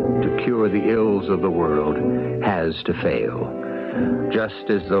panacea to cure the ills of the world, has to fail, just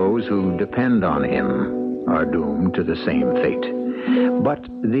as those who depend on him are doomed to the same fate. But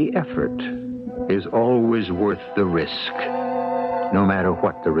the effort is always worth the risk, no matter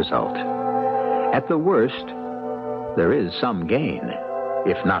what the result. At the worst, there is some gain,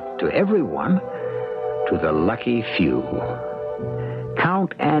 if not to everyone, to the lucky few.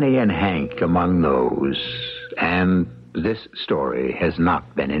 Count Annie and Hank among those, and this story has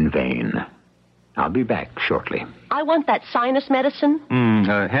not been in vain. I'll be back shortly. I want that sinus medicine.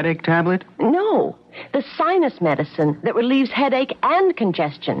 A headache tablet? No, the sinus medicine that relieves headache and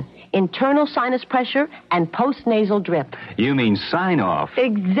congestion, internal sinus pressure, and postnasal drip. You mean sign-off?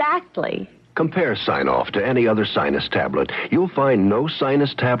 Exactly. Compare Sign-Off to any other sinus tablet. You'll find no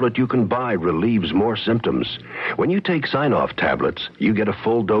sinus tablet you can buy relieves more symptoms. When you take Sign-Off tablets, you get a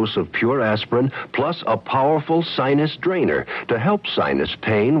full dose of pure aspirin plus a powerful sinus drainer to help sinus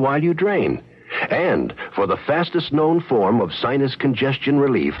pain while you drain. And for the fastest known form of sinus congestion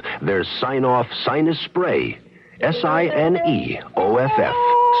relief, there's Sign-Off Sinus Spray. Sineoff.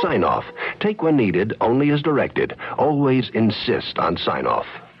 Sign-Off. Take when needed, only as directed. Always insist on Sign-Off.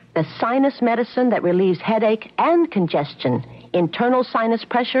 The sinus medicine that relieves headache and congestion, internal sinus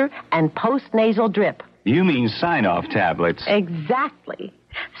pressure, and post-nasal drip. You mean sign-off tablets. Exactly.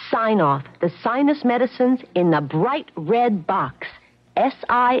 Sign Off, the sinus medicines in the bright red box.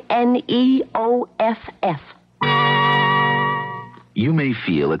 SINEOFF. You may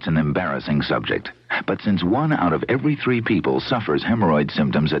feel it's an embarrassing subject, but since 1 out of every 3 people suffers hemorrhoid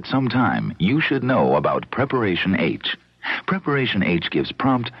symptoms at some time, you should know about Preparation H. Preparation H gives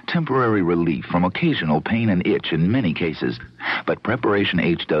prompt, temporary relief from occasional pain and itch in many cases. But Preparation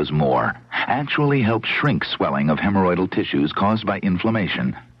H does more. Actually helps shrink swelling of hemorrhoidal tissues caused by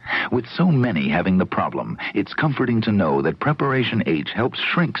inflammation. With so many having the problem, it's comforting to know that Preparation H helps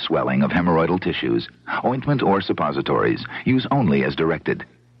shrink swelling of hemorrhoidal tissues. Ointment or suppositories. Use only as directed.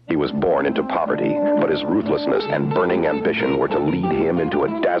 He was born into poverty, but his ruthlessness and burning ambition were to lead him into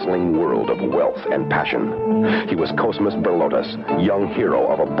a dazzling world of wealth and passion. He was Cosmas Berlotas, young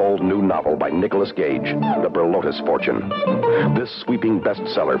hero of a bold new novel by Nicholas Gage, The Berlotas Fortune. This sweeping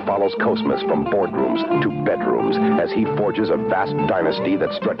bestseller follows Cosmas from boardrooms to bedrooms as he forges a vast dynasty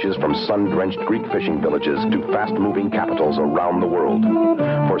that stretches from sun-drenched Greek fishing villages to fast-moving capitals around the world.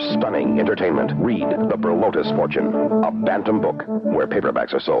 For stunning entertainment, read The Berlotas Fortune, a Bantam book where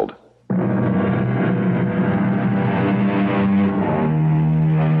paperbacks are sold.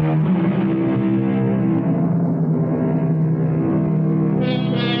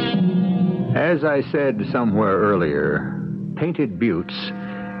 As I said somewhere earlier, Painted Buttes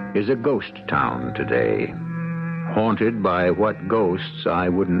is a ghost town today, haunted by what ghosts I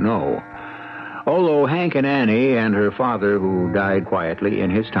wouldn't know. Although Hank and Annie and her father, who died quietly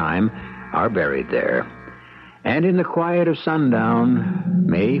in his time, are buried there, and in the quiet of sundown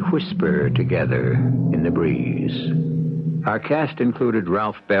may whisper together in the breeze. Our cast included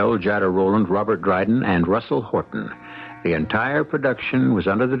Ralph Bell, Jada Rowland, Robert Dryden, and Russell Horton. The entire production was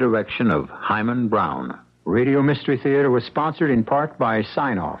under the direction of Hyman Brown. Radio Mystery Theater was sponsored in part by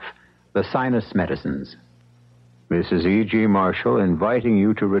Sign Off, the sinus medicines. This is E.G. Marshall inviting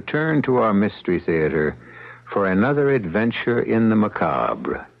you to return to our Mystery Theater for another adventure in the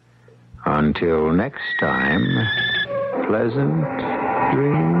macabre. Until next time, pleasant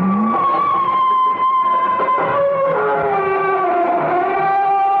dreams.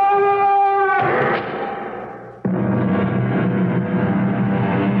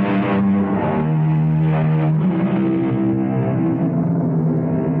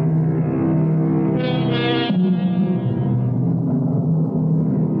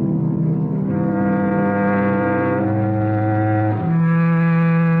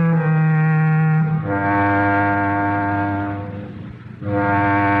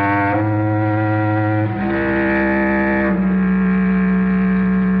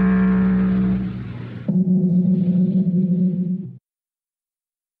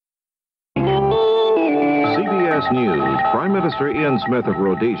 Prime Minister Ian Smith of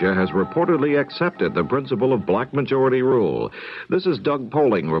Rhodesia has reportedly accepted the principle of black majority rule. This is Doug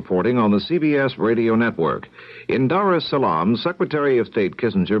Poling reporting on the CBS radio network. In Dar es Salaam, Secretary of State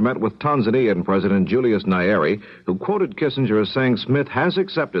Kissinger met with Tanzanian President Julius Nyerere, who quoted Kissinger as saying Smith has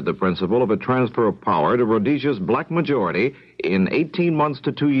accepted the principle of a transfer of power to Rhodesia's black majority in 18 months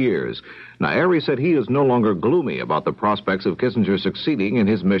to 2 years. Nyerere said he is no longer gloomy about the prospects of Kissinger succeeding in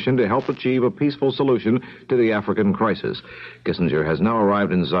his mission to help achieve a peaceful solution to the African crisis. Kissinger has now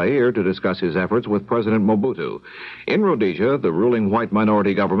arrived in Zaire to discuss his efforts with President Mobutu. In Rhodesia, the ruling white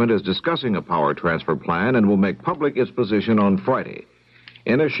minority government is discussing a power transfer plan and will make public its position on Friday.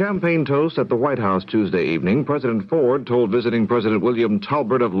 In a champagne toast at the White House Tuesday evening, President Ford told visiting President William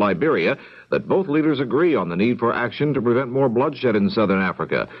Talbert of Liberia that both leaders agree on the need for action to prevent more bloodshed in southern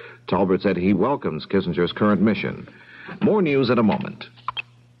Africa. Talbert said he welcomes Kissinger's current mission. More news in a moment.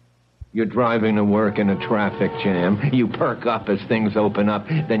 You're driving to work in a traffic jam. You perk up as things open up.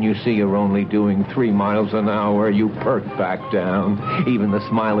 Then you see you're only doing 3 miles an hour. You perk back down. Even the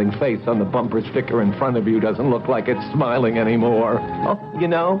smiling face on the bumper sticker in front of you doesn't look like it's smiling anymore. Oh, you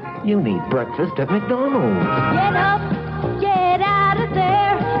know, you need breakfast at McDonald's. Get up, get out of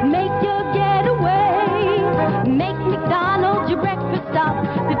there, make your getaway. Make McDonald's your breakfast stop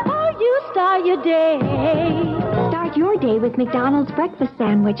before you start your day. Start your day with McDonald's breakfast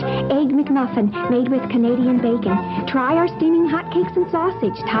sandwich, Egg McMuffin, made with Canadian bacon. Try our steaming hotcakes and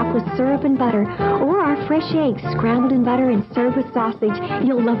sausage, topped with syrup and butter. Or our fresh eggs, scrambled in butter and served with sausage.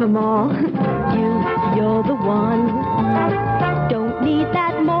 You'll love them all. You're the one. Don't need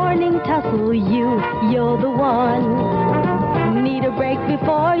that morning tussle. You're the one. Need a break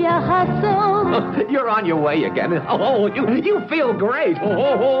before you hustle. You're on your way again. Oh, you feel great.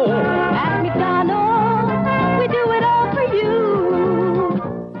 Oh. At McDonald's, we do it all for you.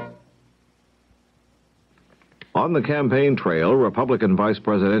 On the campaign trail, Republican vice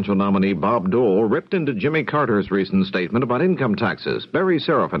presidential nominee Bob Dole ripped into Jimmy Carter's recent statement about income taxes. Barry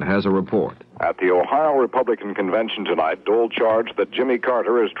Seraphin has a report. At the Ohio Republican Convention tonight, Dole charged that Jimmy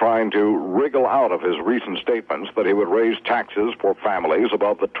Carter is trying to wriggle out of his recent statements that he would raise taxes for families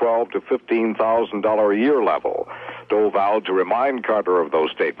above the $12,000 to $15,000 a year level. Dole vowed to remind Carter of those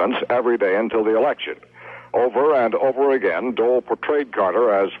statements every day until the election. Over and over again, Dole portrayed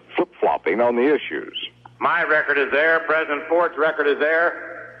Carter as flip-flopping on the issues. My record is there. President Ford's record is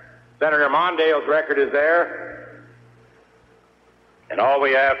there. Senator Mondale's record is there. And all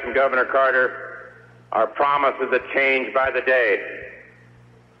we have from Governor Carter are promises that change by the day.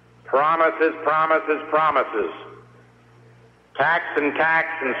 Promises, promises, promises. Tax and tax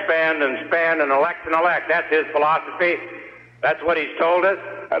and spend and elect and elect. That's his philosophy. That's what he's told us.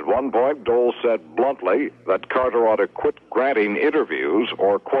 At one point, Dole said bluntly that Carter ought to quit granting interviews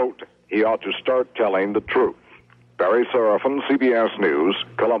or, quote, he ought to start telling the truth. Barry Seraphin, CBS News,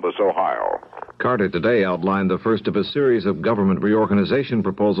 Columbus, Ohio. Carter today outlined the first of a series of government reorganization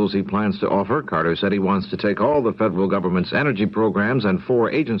proposals he plans to offer. Carter said he wants to take all the federal government's energy programs and 4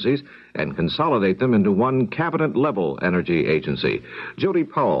 agencies and consolidate them into one cabinet-level energy agency. Jody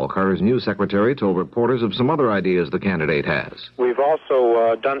Powell, Carter's news secretary, told reporters of some other ideas the candidate has. We've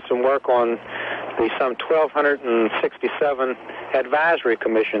also done some work on the some 1,267 advisory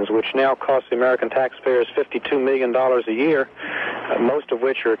commissions, which now cost the American taxpayers $52 million a year, most of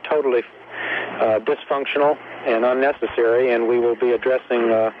which are totally dysfunctional and unnecessary, and we will be addressing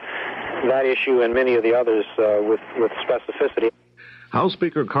that issue and many of the others with specificity. House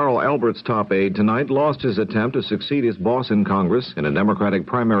Speaker Carl Albert's top aide tonight lost his attempt to succeed his boss in Congress. In a Democratic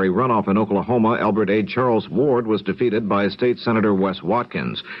primary runoff in Oklahoma, Albert aide Charles Ward was defeated by State Senator Wes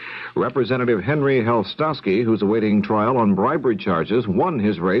Watkins. Representative Henry Helstosky, who's awaiting trial on bribery charges, won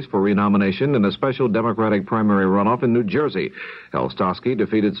his race for renomination in a special Democratic primary runoff in New Jersey. Helstosky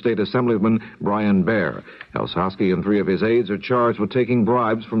defeated State Assemblyman Brian Baer. Helstosky and 3 of his aides are charged with taking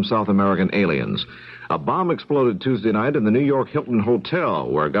bribes from South American aliens. A bomb exploded Tuesday night in the New York Hilton Hotel,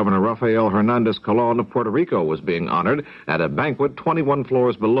 where Governor Rafael Hernandez Colon of Puerto Rico was being honored at a banquet 21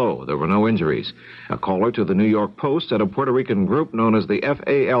 floors below. There were no injuries. A caller to the New York Post said a Puerto Rican group known as the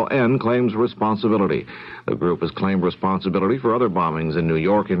FALN claims responsibility. The group has claimed responsibility for other bombings in New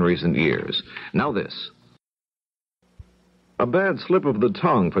York in recent years. Now this. A bad slip of the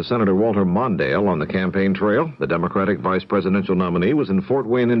tongue for Senator Walter Mondale on the campaign trail. The Democratic vice presidential nominee was in Fort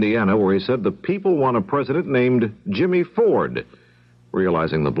Wayne, Indiana, where he said the people want a president named Jimmy Ford.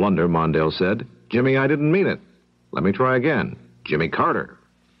 Realizing the blunder, Mondale said, Jimmy, I didn't mean it. Let me try again. Jimmy Carter.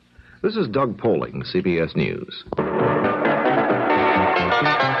 This is Doug Poling, CBS News.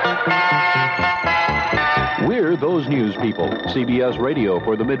 We're those news people. CBS Radio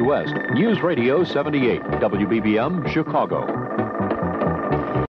for the Midwest. News Radio 78, WBBM, Chicago.